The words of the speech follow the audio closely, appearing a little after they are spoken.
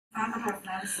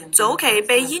早期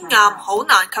鼻咽癌好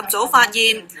難及早發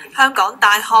現，香港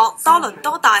大學、多倫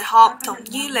多大學同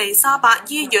伊利沙伯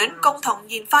醫院共同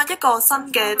研發一個新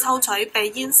嘅抽取鼻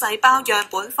咽細胞樣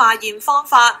本化驗方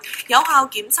法，有效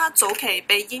檢測早期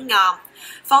鼻咽癌。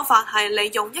方法係利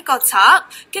用一個刷，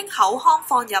經口腔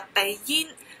放入鼻咽，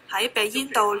喺鼻咽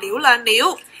度撩兩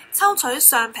撩，抽取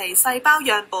上皮細胞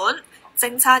樣本，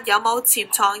偵測有冇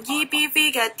潛藏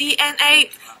EBV 嘅 DNA，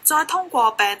 再通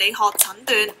過病理學診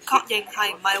斷確認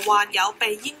係唔係患有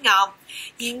鼻咽癌。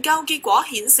研究結果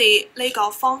顯示，呢個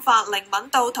方法靈敏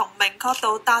度同明確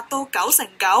度達到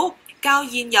99%，較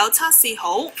現有測試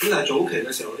好。咁但係早期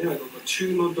嘅時候，因為嗰個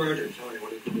tumor burden， 即係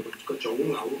我哋叫做個腫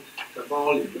瘤嘅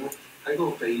volume 咧，喺嗰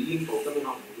個鼻咽部根本可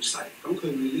能好細，咁佢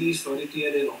release 嗰啲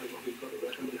DNA 落去個血嗰度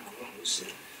咧，根本效果好少。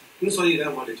咁所以咧，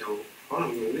我哋就可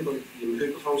能用呢個驗血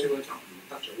嘅方式咧，就唔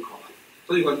得準確啦。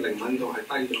所以個靈敏度係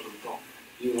低咗咁多。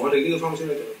而我哋呢個方式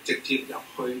咧，就直接入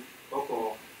去嗰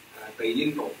個鼻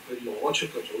咽部去攞出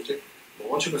個組織，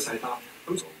攞出個細胞。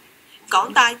咁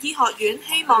港大醫學院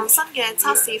希望新嘅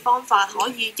測試方法可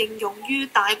以應用於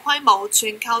大規模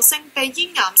全球性鼻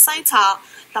咽癌篩查，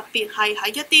特別係喺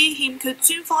一啲欠缺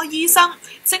專科醫生、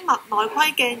精密內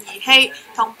窺鏡儀器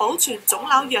同保存腫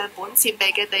瘤樣本設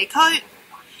備嘅地區。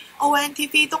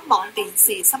ONTV 東網電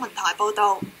視新聞台報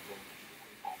導。